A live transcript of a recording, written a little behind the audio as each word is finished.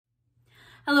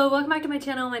Hello, welcome back to my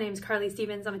channel. My name is Carly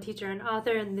Stevens. I'm a teacher and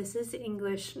author, and this is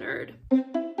English Nerd.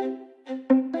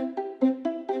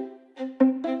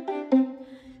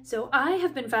 So I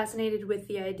have been fascinated with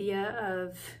the idea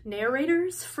of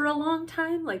narrators for a long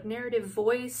time, like narrative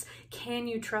voice. Can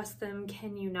you trust them?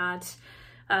 Can you not?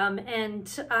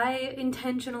 And I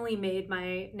intentionally made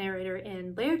my narrator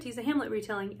in Laertes, a Hamlet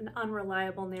retelling, an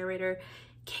unreliable narrator.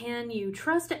 Can you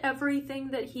trust everything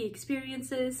that he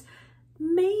experiences?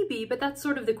 Maybe, but that's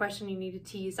sort of the question you need to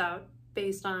tease out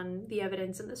based on the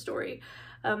evidence in the story.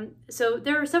 So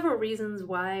there are several reasons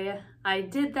why I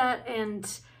did that, and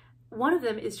one of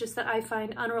them is just that I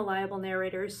find unreliable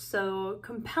narrators so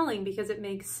compelling because it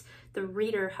makes the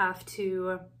reader have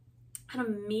to kind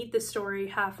of meet the story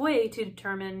halfway to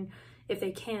determine, if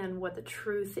they can, what the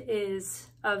truth is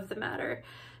of the matter.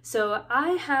 So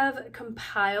I have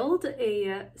compiled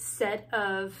a set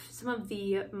of some of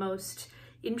the most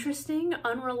interesting,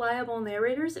 unreliable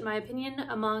narrators, in my opinion,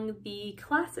 among the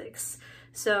classics.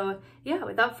 So yeah,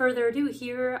 without further ado,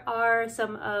 here are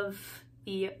some of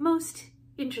the most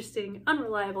interesting,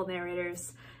 unreliable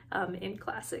narrators in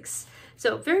classics.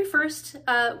 So very first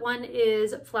one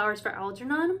is Flowers for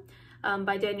Algernon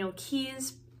by Daniel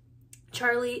Keyes.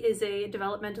 Charlie is a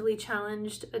developmentally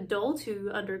challenged adult who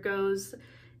undergoes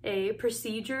a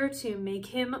procedure to make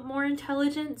him more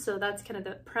intelligent, so that's kind of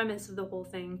the premise of the whole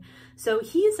thing. So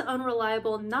he's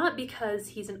unreliable not because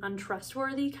he's an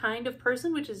untrustworthy kind of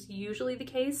person, which is usually the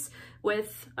case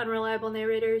with unreliable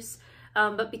narrators,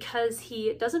 but because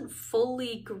he doesn't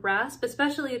fully grasp,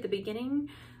 especially at the beginning,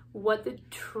 what the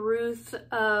truth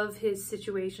of his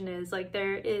situation is. Like,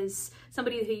 there is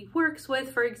somebody that he works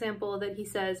with, for example, that he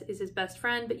says is his best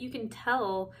friend, but you can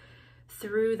tell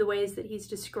through the ways that he's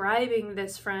describing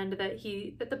this friend that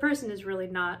the person is really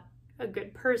not a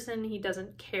good person. He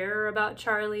doesn't care about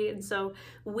Charlie, and so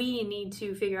we need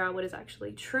to figure out what is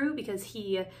actually true because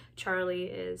Charlie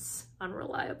is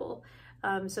unreliable.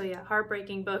 So yeah,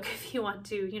 heartbreaking book if you want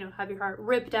to, have your heart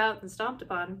ripped out and stomped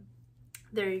upon.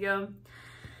 There you go.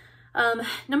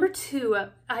 Number two,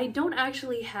 I don't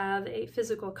actually have a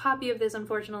physical copy of this,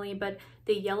 unfortunately, but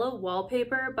The Yellow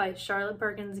Wallpaper by Charlotte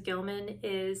Perkins Gilman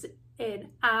is an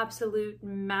absolute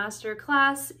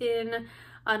masterclass in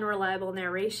unreliable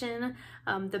narration.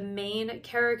 The main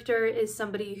character is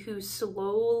somebody who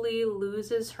slowly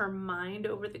loses her mind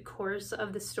over the course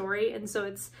of the story, and so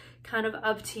it's kind of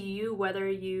up to you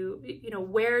whether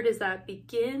where does that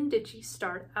begin? Did she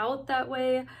start out that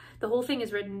way? The whole thing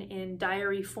is written in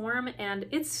diary form, and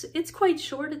it's quite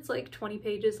short. It's like 20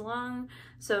 pages long,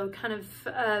 so kind of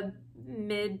a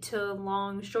mid to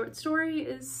long short story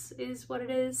is what it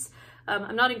is.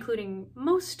 I'm not including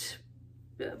most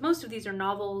of these are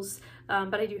novels,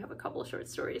 but I do have a couple of short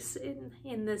stories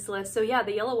in this list. So yeah,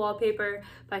 The Yellow Wallpaper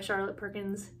by Charlotte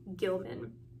Perkins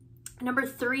Gilman. Number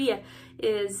three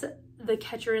is The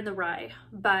Catcher in the Rye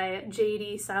by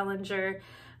JD Salinger.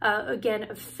 Again,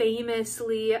 a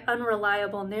famously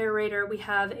unreliable narrator. We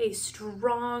have a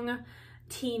strong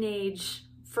teenage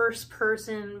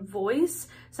first-person voice,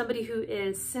 somebody who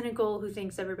is cynical, who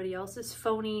thinks everybody else is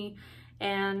phony,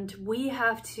 and we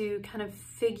have to kind of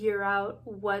figure out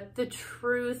what the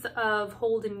truth of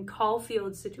Holden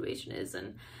Caulfield's situation is,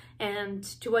 and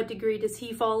to what degree does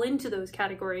he fall into those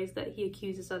categories that he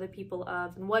accuses other people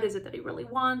of, and what is it that he really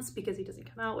wants, because he doesn't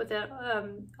come out with it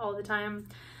all the time.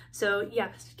 So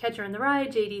yes, Catcher in the Rye,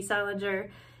 JD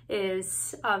Salinger,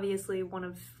 is obviously one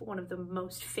of the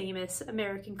most famous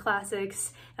American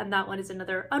classics, and that one is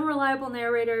another unreliable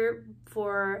narrator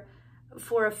for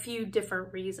a few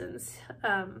different reasons.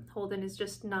 Holden is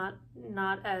just not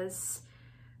as,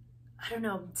 I don't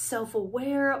know,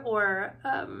 self-aware or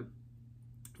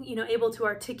able to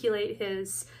articulate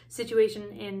his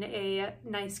situation in a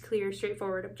nice, clear,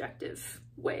 straightforward, objective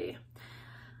way.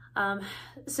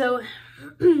 So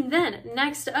then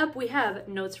next up we have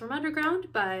Notes from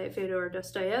Underground by Fyodor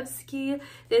Dostoevsky.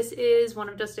 This is one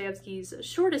of Dostoevsky's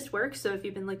shortest works, so if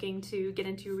you've been looking to get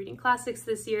into reading classics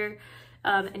this year,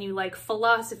 and you like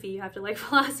philosophy, you have to like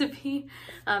philosophy,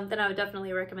 then I would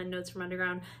definitely recommend Notes from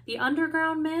Underground. The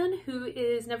Underground man, who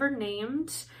is never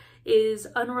named, is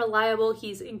unreliable.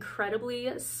 He's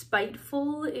incredibly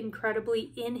spiteful,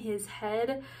 incredibly in his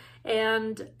head,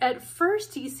 and at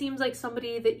first he seems like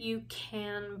somebody that you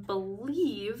can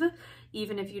believe,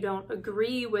 even if you don't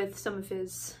agree with some of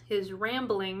his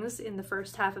ramblings in the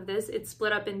first half of this. It's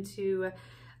split up into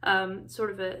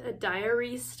sort of a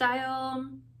diary style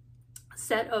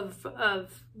set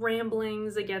of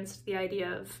ramblings against the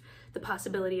idea of the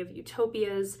possibility of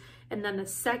utopias, and then the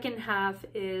second half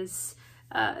is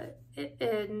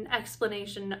an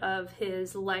explanation of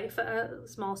his life, a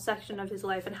small section of his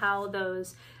life, and how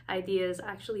those ideas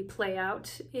actually play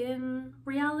out in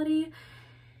reality.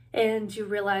 And you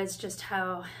realize just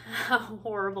how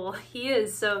horrible he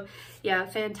is. So yeah,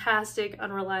 fantastic,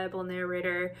 unreliable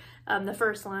narrator. The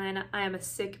first line, "I am a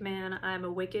sick man, I am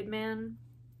a wicked man."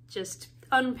 Just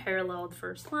unparalleled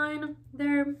first line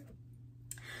there.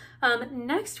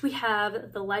 Next we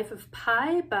have The Life of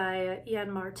Pi by Yann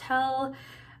Martell.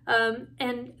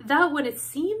 And that one, it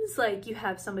seems like you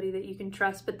have somebody that you can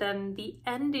trust, but then the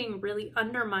ending really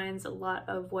undermines a lot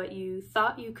of what you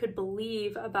thought you could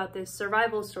believe about this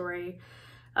survival story,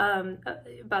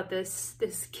 about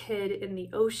this kid in the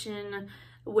ocean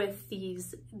with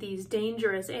these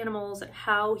dangerous animals,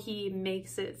 how he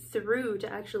makes it through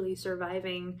to actually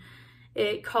surviving.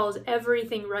 It calls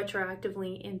everything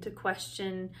retroactively into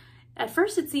question. At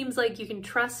first it seems like you can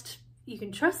trust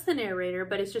the narrator,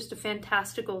 but it's just a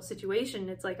fantastical situation.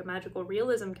 It's like a magical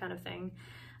realism kind of thing.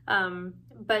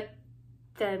 But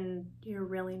then you're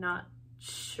really not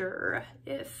sure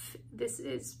if this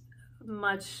is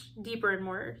much deeper and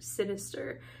more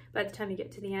sinister by the time you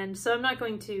get to the end. So I'm not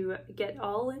going to get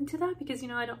all into that because, you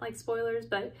know, I don't like spoilers,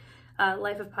 but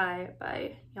Life of Pi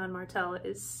by Yann Martell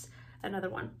is another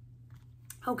one.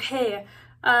 Okay.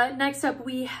 Next up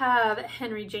we have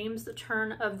Henry James, The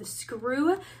Turn of the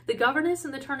Screw. The governess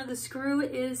in The Turn of the Screw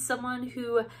is someone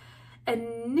who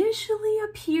initially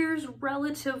appears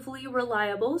relatively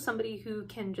reliable, somebody who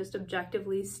can just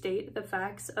objectively state the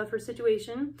facts of her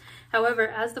situation. However,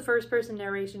 as the first person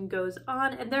narration goes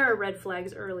on, and there are red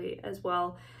flags early as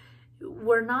well,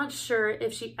 we're not sure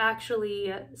if she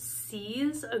actually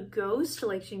sees a ghost,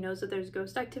 like she knows that there's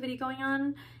ghost activity going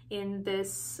on in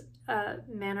this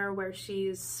manner where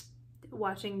she's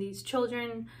watching these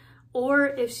children, or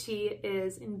if she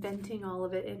is inventing all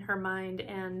of it in her mind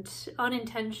and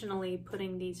unintentionally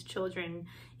putting these children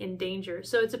in danger.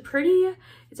 So it's a pretty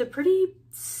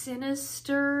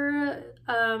sinister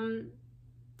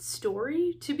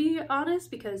story, to be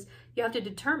honest, because you have to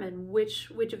determine which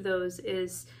of those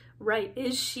is right.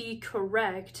 Is she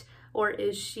correct, or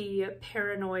is she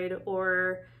paranoid,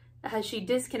 or has she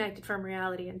disconnected from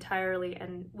reality entirely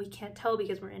and we can't tell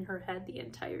because we're in her head the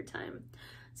entire time?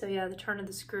 So yeah, The Turn of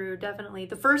the Screw, definitely.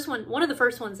 The first one, one of the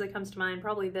first ones that comes to mind,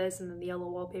 probably this and then The Yellow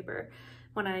Wallpaper,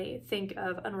 when I think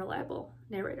of unreliable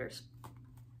narrators.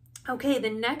 Okay,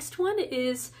 the next one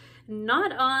is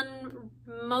not on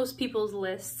most people's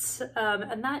lists,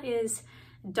 and that is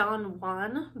Don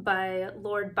Juan by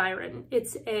Lord Byron.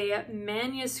 It's a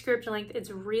manuscript length, it's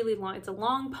really long, it's a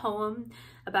long poem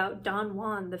about Don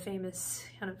Juan, the famous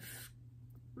kind of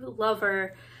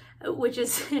lover, which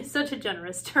is such a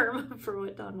generous term for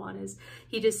what Don Juan is.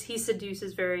 He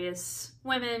seduces various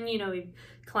women, you know, he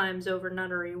climbs over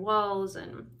nunnery walls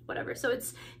and whatever. So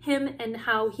it's him and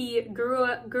how he grew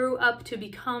up to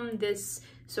become this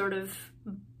sort of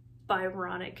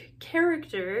Byronic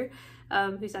character,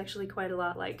 who's actually quite a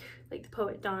lot like the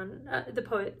poet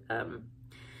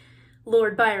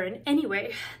Lord Byron.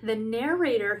 Anyway, the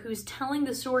narrator who's telling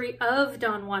the story of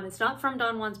Don Juan, it's not from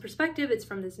Don Juan's perspective, it's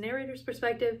from this narrator's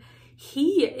perspective.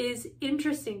 He is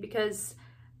interesting because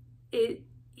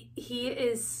he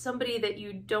is somebody that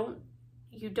you don't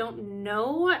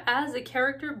know as a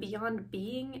character beyond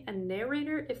being a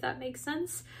narrator, if that makes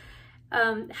sense.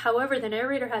 However, the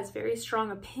narrator has very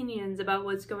strong opinions about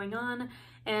what's going on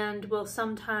and will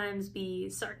sometimes be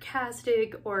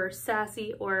sarcastic or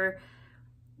sassy, or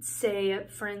say,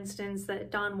 for instance, that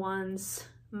Don Juan's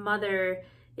mother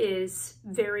is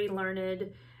very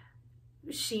learned.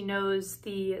 She knows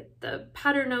the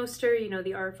Paternoster, you know,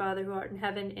 the Our Father who art in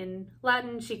heaven in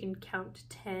Latin. She can count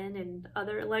 10 in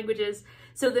other languages.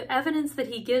 So the evidence that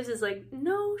he gives is like,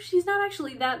 no, she's not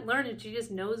actually that learned. She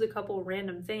just knows a couple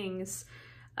random things.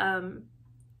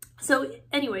 So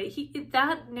anyway,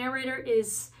 that narrator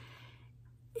is,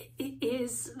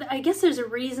 I guess there's a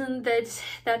reason that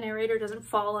narrator doesn't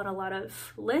fall on a lot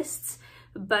of lists,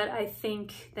 but I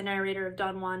think the narrator of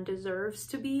Don Juan deserves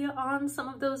to be on some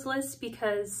of those lists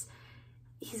because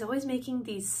he's always making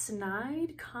these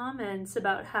snide comments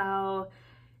about how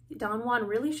Don Juan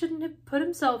really shouldn't have put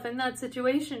himself in that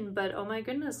situation, but oh my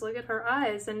goodness, look at her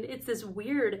eyes. And it's this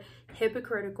weird,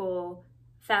 hypocritical,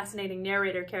 fascinating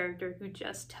narrator character who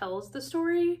just tells the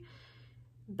story,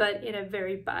 but in a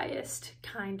very biased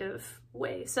kind of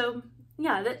way. So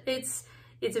yeah, it's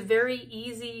a very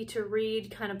easy to read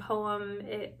kind of poem.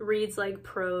 It reads like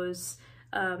prose.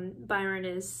 Byron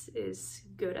is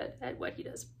good at what he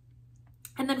does.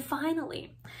 And then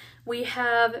finally, we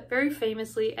have very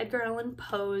famously Edgar Allan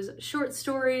Poe's short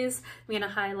stories. I'm going to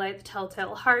highlight The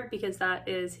Telltale Heart because that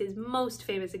is his most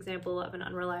famous example of an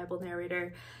unreliable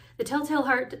narrator. The Telltale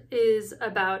Heart is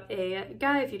about a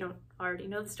guy, if you don't already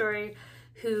know the story,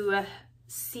 who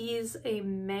sees a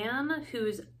man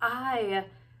whose eye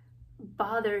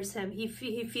bothers him. He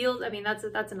feels, I mean,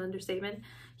 that's an understatement.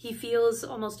 He feels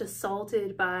almost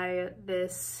assaulted by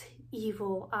this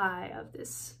evil eye of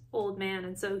this old man,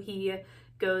 and so he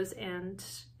goes and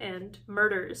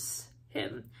murders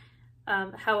him.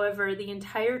 However, the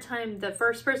entire time the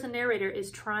first person narrator is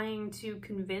trying to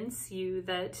convince you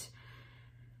that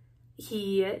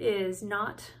he is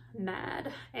not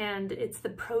mad, and it's the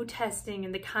protesting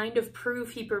and the kind of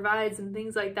proof he provides and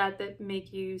things like that that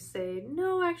make you say,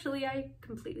 no, actually, I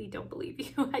completely don't believe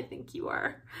you. I think you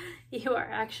are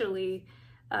actually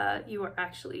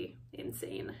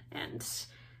insane, and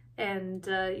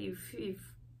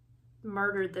you've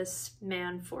murdered this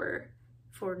man for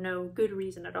no good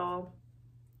reason at all.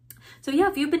 So yeah,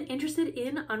 if you've been interested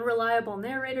in unreliable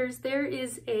narrators, there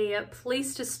is a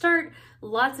place to start.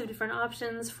 Lots of different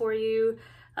options for you.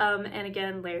 And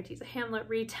again, Laertes a Hamlet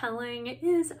retelling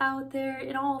is out there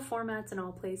in all formats and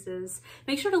all places.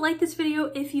 Make sure to like this video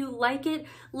if you like it.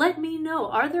 Let me know,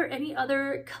 are there any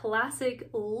other classic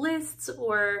lists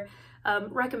or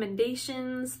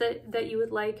recommendations that you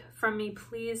would like from me?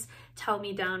 Please tell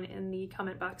me down in the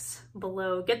comment box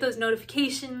below. Get those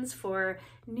notifications for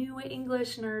new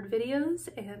English nerd videos,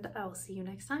 and I'll see you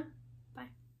next time.